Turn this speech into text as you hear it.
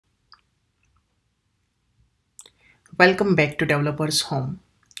Welcome back to Developers Home.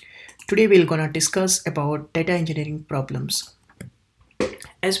 Today we're gonna discuss about data engineering problems.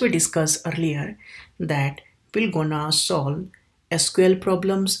 As we discussed earlier that we're gonna solve SQL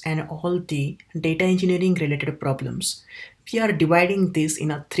problems and all the data engineering related problems. We are dividing this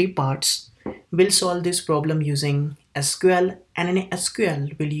in three parts. We'll solve this problem using SQL, and in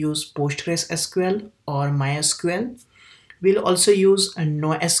SQL we'll use PostgreSQL or MySQL. We'll also use a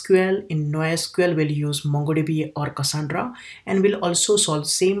NoSQL. In NoSQL, we'll use MongoDB or Cassandra, and we'll also solve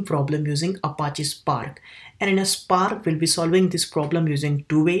same problem using Apache Spark. And in a Spark, we'll be solving this problem using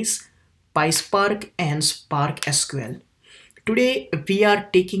two ways, PySpark and Spark SQL. Today, we are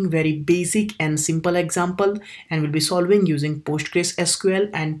taking very basic and simple example, and we'll be solving using PostgreSQL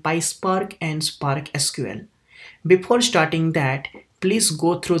and PySpark and Spark SQL. Before starting that, please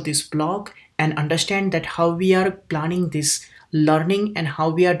go through this blog and understand that how we are planning this learning and how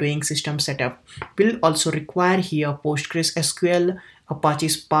we are doing system setup. We'll also require here PostgreSQL, Apache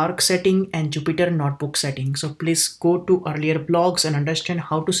Spark setting and Jupyter Notebook setting. So please go to earlier blogs and understand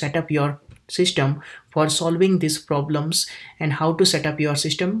how to set up your system for solving these problems and how to set up your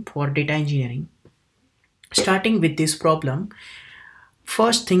system for data engineering. Starting with this problem,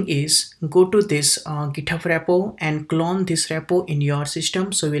 first thing is go to this GitHub repo and clone this repo in your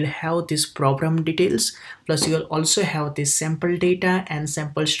system. So we'll have this program details, plus you'll also have this sample data and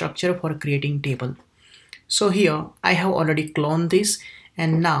sample structure for creating table. So here I have already cloned this,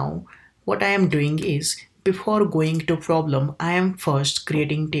 and now what I am doing is before going to problem, I am first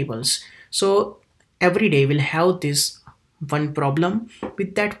creating tables. So every day we'll have this one problem.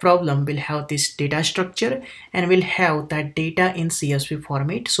 With that problem we'll have this data structure and we'll have that data in CSV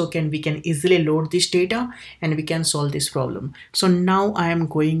format, so we can easily load this data and we can solve this problem. So now I am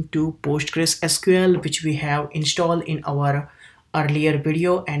going to PostgreSQL, which we have installed in our earlier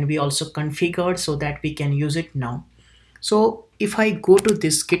video and we also configured so that we can use it now. So if I go to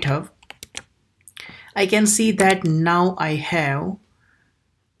this GitHub, I can see that now I have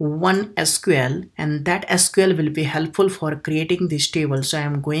one SQL, and that SQL will be helpful for creating this table. So I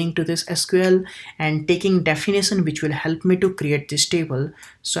am going to this SQL and taking definition which will help me to create this table.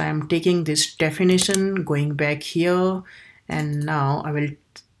 So I am taking this definition, going back here, and now I will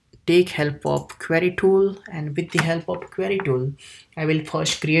take help of query tool, and with the help of query tool I will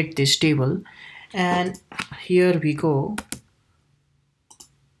first create this table, and here we go.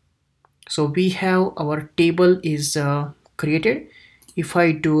 So we have our table is created. If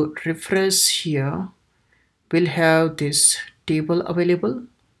I do refresh here, we'll have this table available.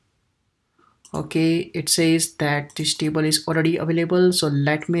 Okay, it says that this table is already available, so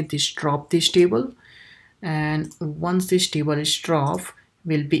let me drop this table, and once this table is dropped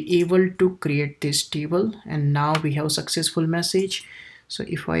we'll be able to create this table, and now we have successful message. So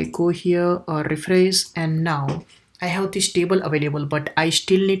if I go here or refresh, and now I have this table available, but I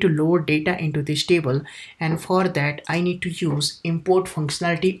still need to load data into this table, and for that I need to use import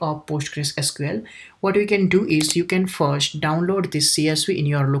functionality of PostgreSQL. What we can do is you can first download this CSV in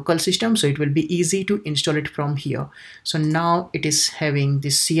your local system, so it will be easy to install it from here. So now it is having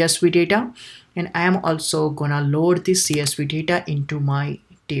this CSV data, and I am also gonna load this CSV data into my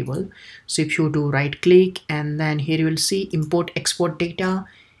table. So if you do right click, and then here you will see import export data.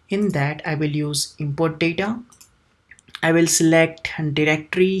 In that I will use import data. I will select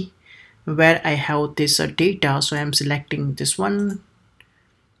directory where I have this data, so I am selecting this one,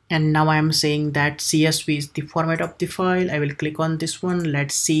 and now I am saying that CSV is the format of the file. I will click on this one.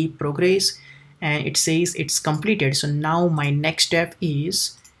 Let's see progress, and it says it's completed. So now my next step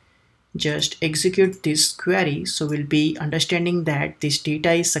is just execute this query, so we'll be understanding that this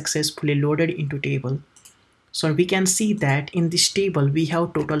data is successfully loaded into table. So we can see that in this table we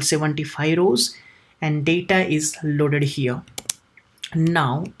have total 75 rows and data is loaded here.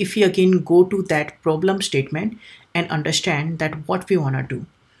 Now if we again go to that problem statement and understand that what we want to do.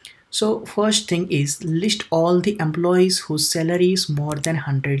 So first thing is list all the employees whose salary is more than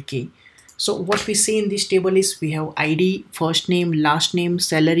 100k. So what we see in this table is we have ID, first name, last name,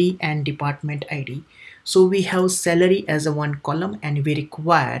 salary and department ID. So we have salary as a one column, and we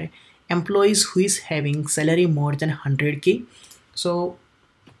require employees who is having salary more than 100k. So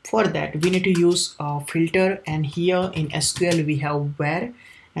for that we need to use a filter, and here in SQL we have where,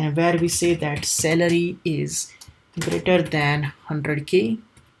 and where we say that salary is greater than 100k.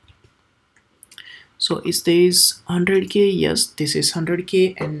 So is this 100k? Yes, this is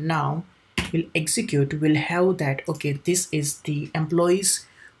 100k, and now we'll execute. We'll have that okay, this is the employees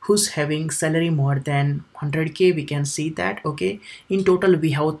who's having salary more than 100k. We can see that okay, in total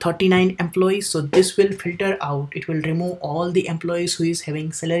we have 39 employees, so this will filter out, it will remove all the employees who is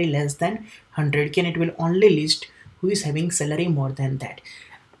having salary less than 100k, and it will only list who is having salary more than that.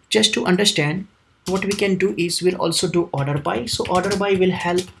 Just to understand, what we can do is we'll also do order by. So order by will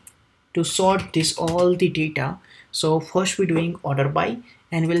help to sort this all the data. So first we're doing order by,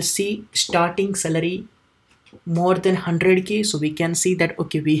 and we'll see starting salary more than 100k. So we can see that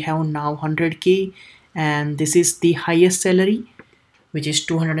okay, we have now 100k, and this is the highest salary, which is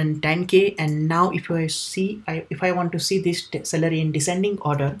 210k. And now if I see, if I want to see this salary in descending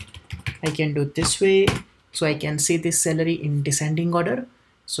order, I can do this way. So I can see this salary in descending order.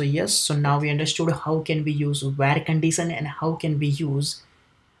 So yes, so now we understood how can we use where condition and how can we use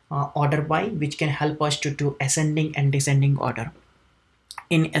order by, which can help us to do ascending and descending order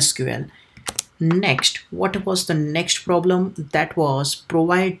in SQL. Next, what was the next problem? That was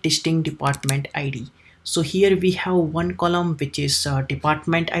provide distinct department ID. So here we have one column which is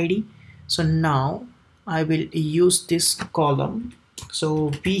department ID. So now I will use this column.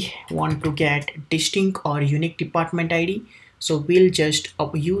 So we want to get distinct or unique department ID. So we'll just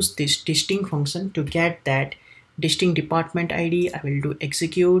use this distinct function to get that distinct department ID. I will do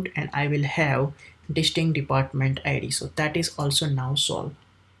execute and I will have distinct department ID. So that is also now solved.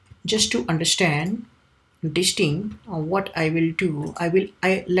 Just to understand distinct, what I will do,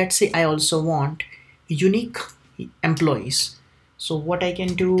 let's say I also want unique employees. So what I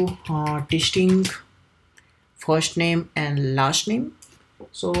can do, distinct first name and last name.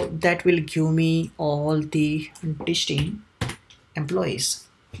 So that will give me all the distinct employees.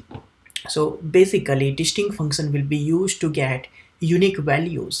 So basically distinct function will be used to get unique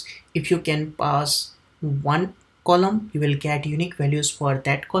values. If you can pass one column, you will get unique values for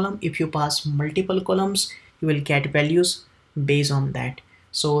that column. If you pass multiple columns, you will get values based on that.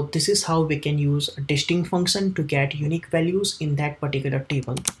 So this is how we can use a distinct function to get unique values in that particular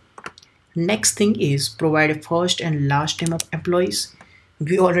table. Next thing is provide first and last name of employees.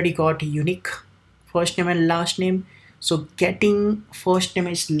 We already got unique first name and last name. So getting first name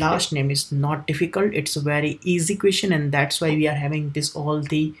is last name is not difficult. It's a very easy question, and that's why we are having this all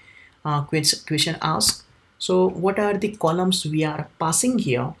the question asked. So what are the columns we are passing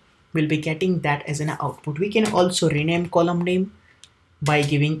here? We'll be getting that as an output. We can also rename column name by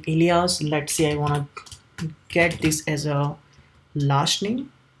giving alias. Let's say I want to get this as a last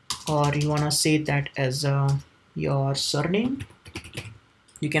name, or you want to say that as your surname.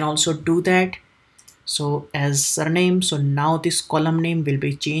 You can also do that. So as surname, so now this column name will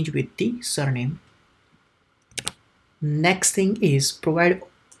be changed with the surname. Next thing is provide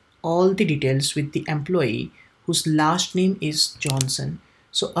all the details with the employee whose last name is Johnson.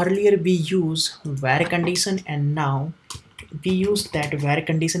 So earlier we use where condition, and now we use that where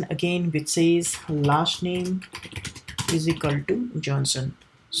condition again, which says last name is equal to Johnson.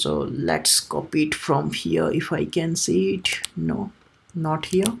 So let's copy it from here if I can see it. No, not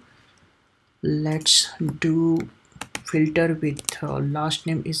here. Let's do filter with last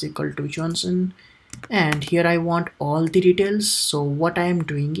name is equal to Johnson, and here I want all the details. So what I am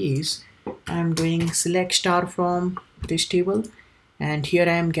doing is I am doing select star from this table, and here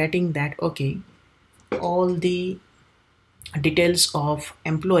I am getting that okay, all the details of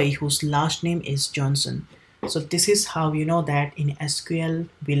employee whose last name is Johnson. So this is how you know that in SQL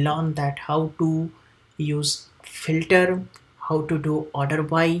we learn that how to use filter, how to do order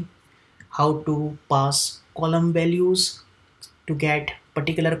by, how to pass column values to get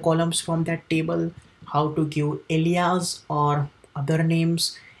particular columns from that table, how to give alias or other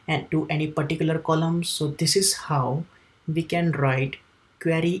names and to any particular columns. So this is how we can write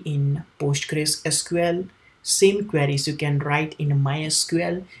query in PostgreSQL. Same queries you can write in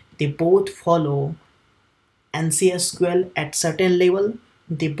MySQL. They both follow NoSQL at certain level.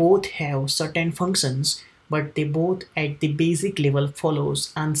 They both have certain functions, but they both at the basic level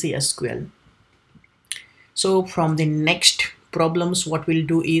follows NoSQL. So from the next problems, what we'll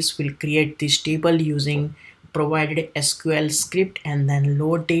do is we'll create this table using provided SQL script and then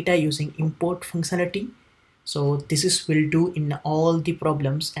load data using import functionality. So this is we'll do in all the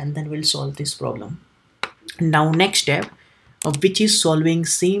problems, and then we'll solve this problem. Now next step, which is solving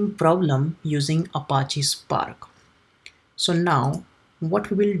same problem using Apache Spark. So now what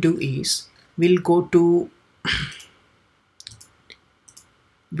we will do is we'll go to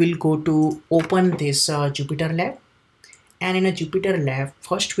open this Jupyter Lab, and in a Jupyter Lab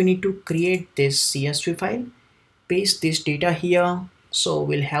first we need to create this CSV file, paste this data here. So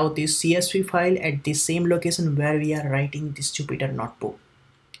we'll have this CSV file at the same location where we are writing this Jupyter notebook.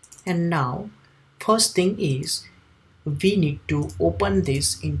 And now first thing is we need to open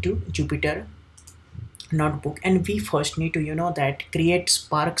this into Jupyter notebook, and we first need to that create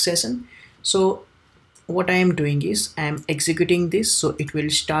Spark session. So what I am doing is I am executing this, so it will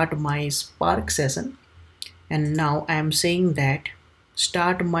start my Spark session, and now I am saying that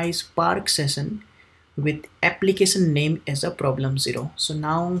start my Spark session with application name as a problem 0. So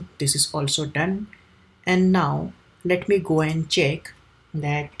now this is also done, and now let me go and check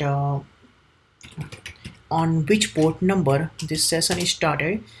that on which port number this session is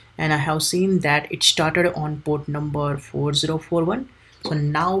started, and I have seen that it started on port number 4041. So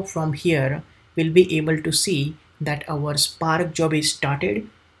now from here we'll be able to see that our Spark job is started,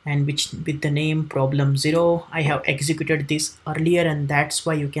 and which with the name problem 0. I have executed this earlier, and that's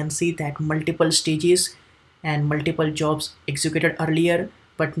why you can see that multiple stages and multiple jobs executed earlier.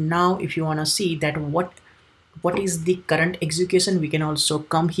 But now if you want to see that what is the current execution, we can also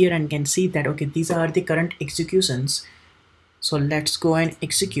come here and can see that okay, these are the current executions. So let's go and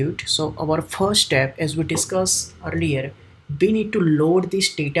execute. So our first step, as we discussed earlier, we need to load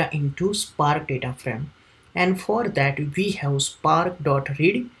this data into Spark data frame, and for that we have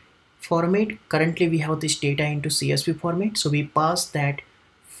spark.read format. Currently we have this data into CSV format, so we pass that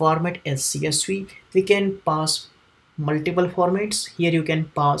format as CSV. We can pass multiple formats. Here you can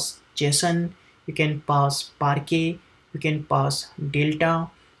pass JSON, you can pass Parquet, you can pass Delta.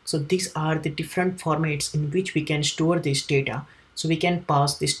 So these are the different formats in which we can store this data. So we can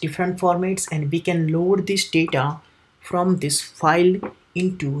pass these different formats, and we can load this data from this file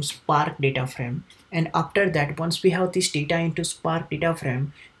into Spark data frame. And after that, once we have this data into Spark data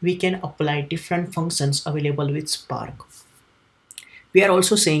frame, we can apply different functions available with Spark. We are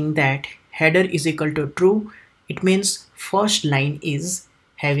also saying that header is equal to true. It means first line is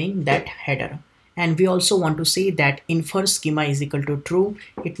having that header. And we also want to say that infer schema is equal to true.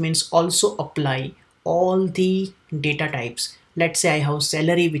 It means also apply all the data types. Let's say I have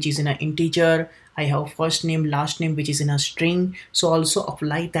salary, which is in an integer. I have first name, last name, which is in a string. So also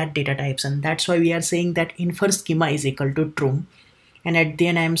apply that data types. And that's why we are saying that infer schema is equal to true. And at the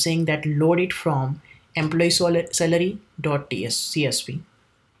end, I am saying that load it from employee salary.csv.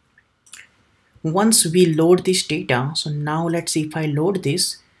 Once we load this data, so now let's see if I load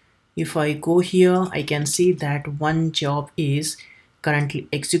this. If I go here, I can see that one job is currently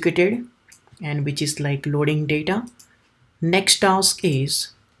executed, and which is like loading data. Next task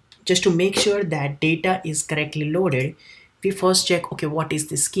is just to make sure that data is correctly loaded. We first check, okay, what is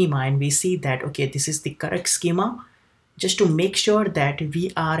the schema, and we see that okay, this is the correct schema. Just to make sure that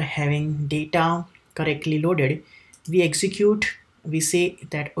we are having data correctly loaded, we execute, we say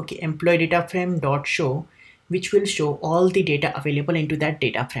that okay, employee data frame dot show, which will show all the data available into that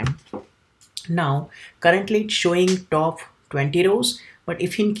data frame. Now currently it's showing top 20 rows, but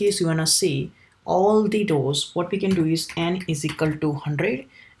if in case you wanna see all the rows, what we can do is n is equal to 100,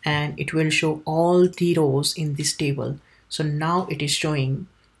 and it will show all the rows in this table. So now it is showing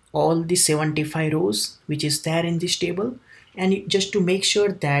all the 75 rows which is there in this table. And just to make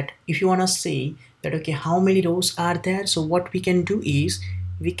sure that if you want to say that okay, how many rows are there, so what we can do is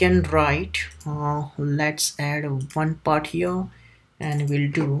we can write let's add one part here, and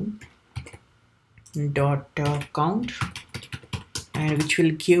we'll do dot count, and which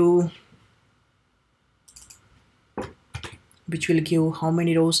will give how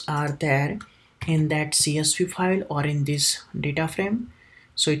many rows are there in that CSV file or in this data frame.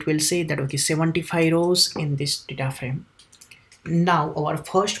 So it will say that okay, 75 rows in this data frame. Now our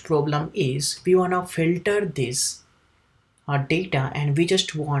first problem is we want to filter this data, and we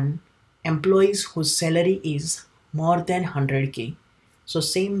just want employees whose salary is more than 100k. So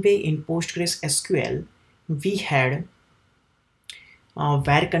same way in PostgreSQL we had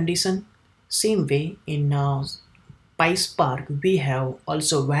where condition, same way in PySpark we have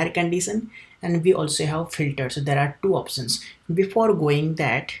also where condition, and we also have filter. So there are two options. Before going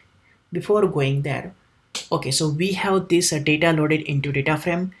there, okay, so we have this data loaded into data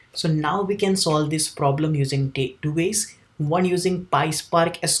frame. So now we can solve this problem using two ways. One using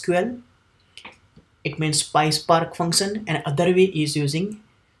PySpark SQL, it means PySpark function, and other way is using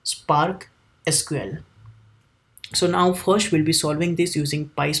Spark SQL. So now first we'll be solving this using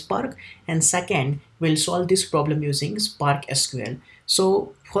PySpark, and second we'll solve this problem using Spark SQL.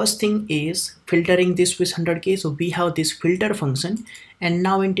 So first thing is filtering this with 100k. So we have this filter function, and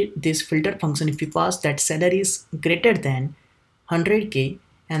now into this filter function, if we pass that salary is greater than 100k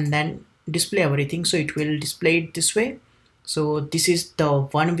and then display everything, so it will display it this way. So this is the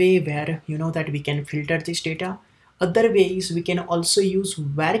one way where you know that we can filter this data. Other way is we can also use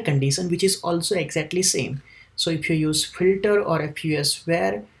where condition, which is also exactly same. So if you use filter or if you use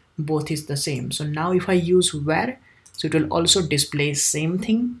where, both is the same. So now if I use where, so it will also display same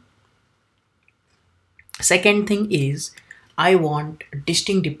thing. Second thing is I want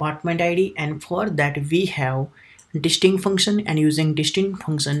distinct department ID, and for that we have distinct function, and using distinct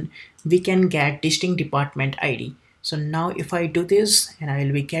function we can get distinct department ID. So now if I do this, and I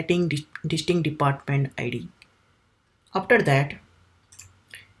will be getting distinct department ID. After that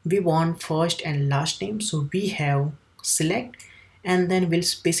we want first and last name, so we have select, and then we'll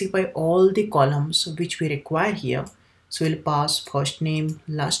specify all the columns which we require here. So we'll pass first name,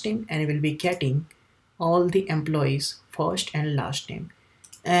 last name, and we'll be getting all the employees first and last name.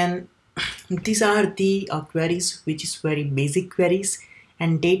 And these are the queries which is very basic queries,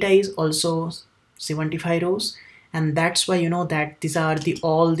 and data is also 75 rows, and that's why you know that these are the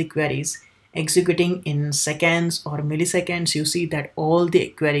all the queries executing in seconds or milliseconds. You see that all the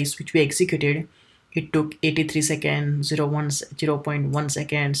queries which we executed, it took 83 seconds, 0.1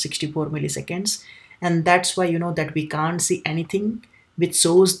 second, 64 milliseconds, and that's why you know that we can't see anything which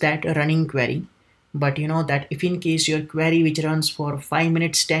shows that running query. But you know that if in case your query which runs for 5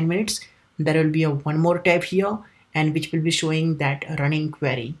 minutes, 10 minutes, there will be a one more tab here, and which will be showing that running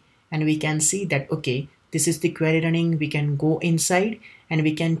query, and we can see that okay, this is the query running. We can go inside and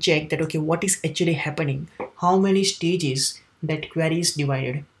we can check that okay, what is actually happening, how many stages that query is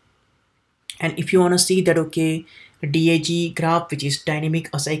divided. And if you want to see that okay, DAG graph, which is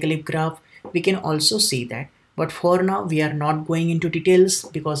dynamic acyclic graph, we can also see that. But for now we are not going into details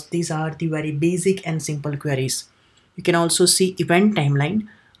because these are the very basic and simple queries. You can also see event timeline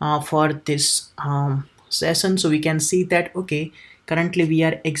for this session, so we can see that okay, currently we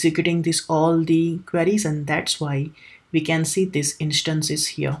are executing this all the queries, and that's why we can see this instances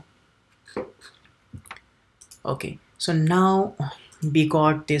here. Okay, so now we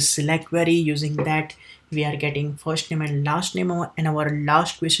got this select query. Using that we are getting first name and last name, and our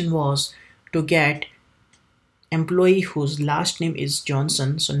last question was to get employee whose last name is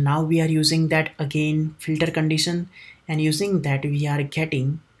Johnson. So now we are using that again filter condition, and using that we are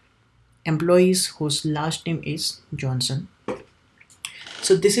getting employees whose last name is Johnson.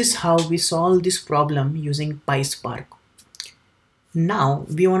 So this is how we solve this problem using PySpark. Now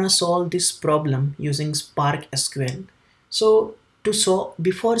we want to solve this problem using Spark SQL. So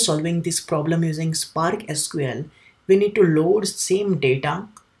before solving this problem using Spark SQL, we need to load same data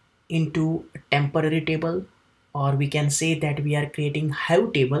into a temporary table, or we can say that we are creating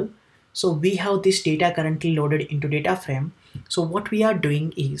hive table. So we have this data currently loaded into data frame. So what we are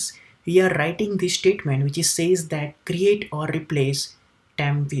doing is we are writing this statement which says that create or replace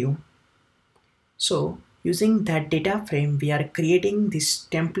temp view. So using that data frame we are creating this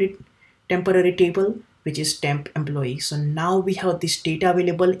temporary table which is temp employee. So now we have this data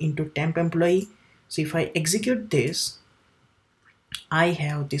available into temp employee. So if I execute this, I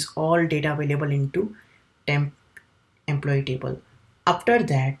have this all data available into temp employee table. After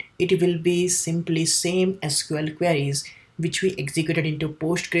that it will be simply same SQL queries which we executed into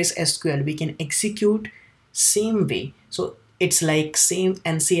PostgreSQL. We can execute same way. So it's like same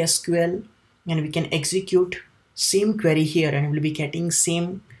NCSQL, and we can execute same query here and we'll be getting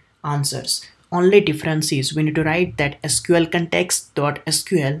same answers. Only difference is we need to write that SQL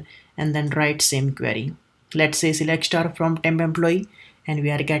context.sql and then write same query. Let's say select star from temp employee, and we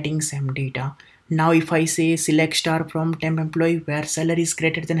are getting same data. Now if I say select star from temp employee where salary is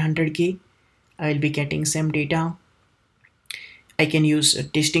greater than 100k, I will be getting same data. I can use a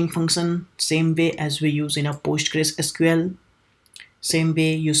distinct function same way as we use in a PostgreSQL. Same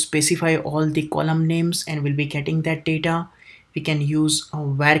way you specify all the column names and we'll be getting that data. We can use a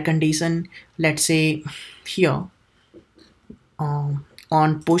where condition. Let's say here on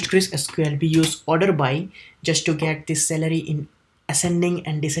PostgreSQL we use order by just to get this salary in ascending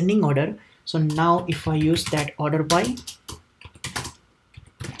and descending order. So now if I use that order by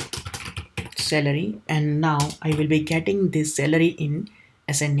salary, and now I will be getting this salary in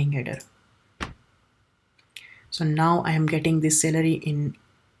ascending header. So now I am getting this salary in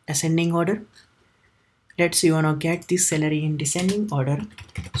ascending order. Let's say you want to get this salary in descending order.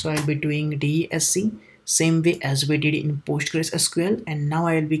 So I'll be doing DESC same way as we did in PostgreSQL, and now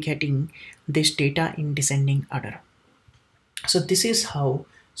I will be getting this data in descending order. So this is how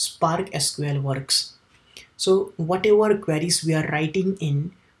Spark SQL works. So whatever queries we are writing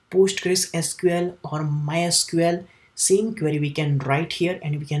in PostgreSQL or MySQL, same query we can write here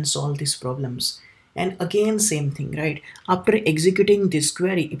and we can solve these problems. And again same thing, right? After executing this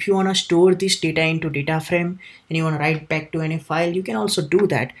query, if you want to store this data into data frame and you want to write back to any file, you can also do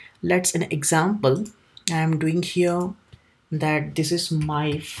that. Let's an example I am doing here, that this is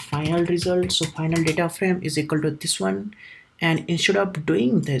my final result. So final data frame is equal to this one, and instead of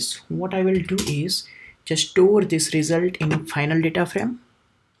doing this, what I will do is just store this result in final data frame.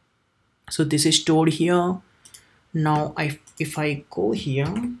 So this is stored here. Now if I go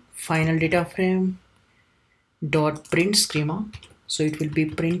here, final data frame, dot print schema. So it will be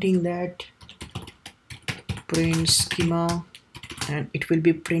printing that print schema, and it will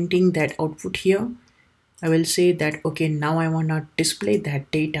be printing that output here. I will say that okay, now I want to display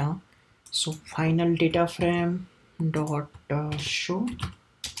that data. So final data frame dot show.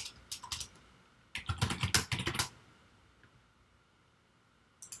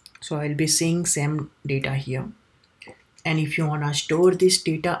 So I'll be seeing same data here. And if you want to store this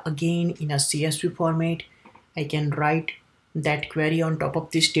data again in a CSV format, I can write that query on top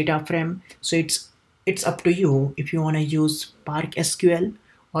of this data frame. So it's up to you if you want to use Spark SQL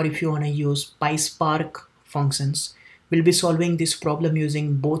or if you want to use PySpark functions. We'll be solving this problem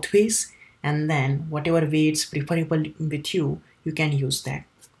using both ways, and then whatever way it's preferable with you, you can use that.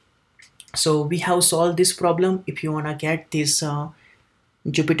 So we have solved this problem. If you want to get this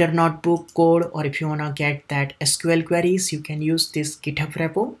Jupyter notebook code, or if you want to get that SQL queries, you can use this GitHub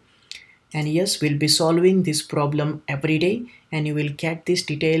repo. And yes, we'll be solving this problem every day, and you will get these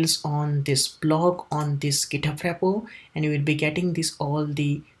details on this blog, on this GitHub repo, and you will be getting this all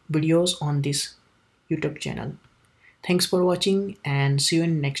the videos on this YouTube channel. Thanks for watching, and see you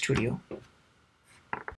in next video.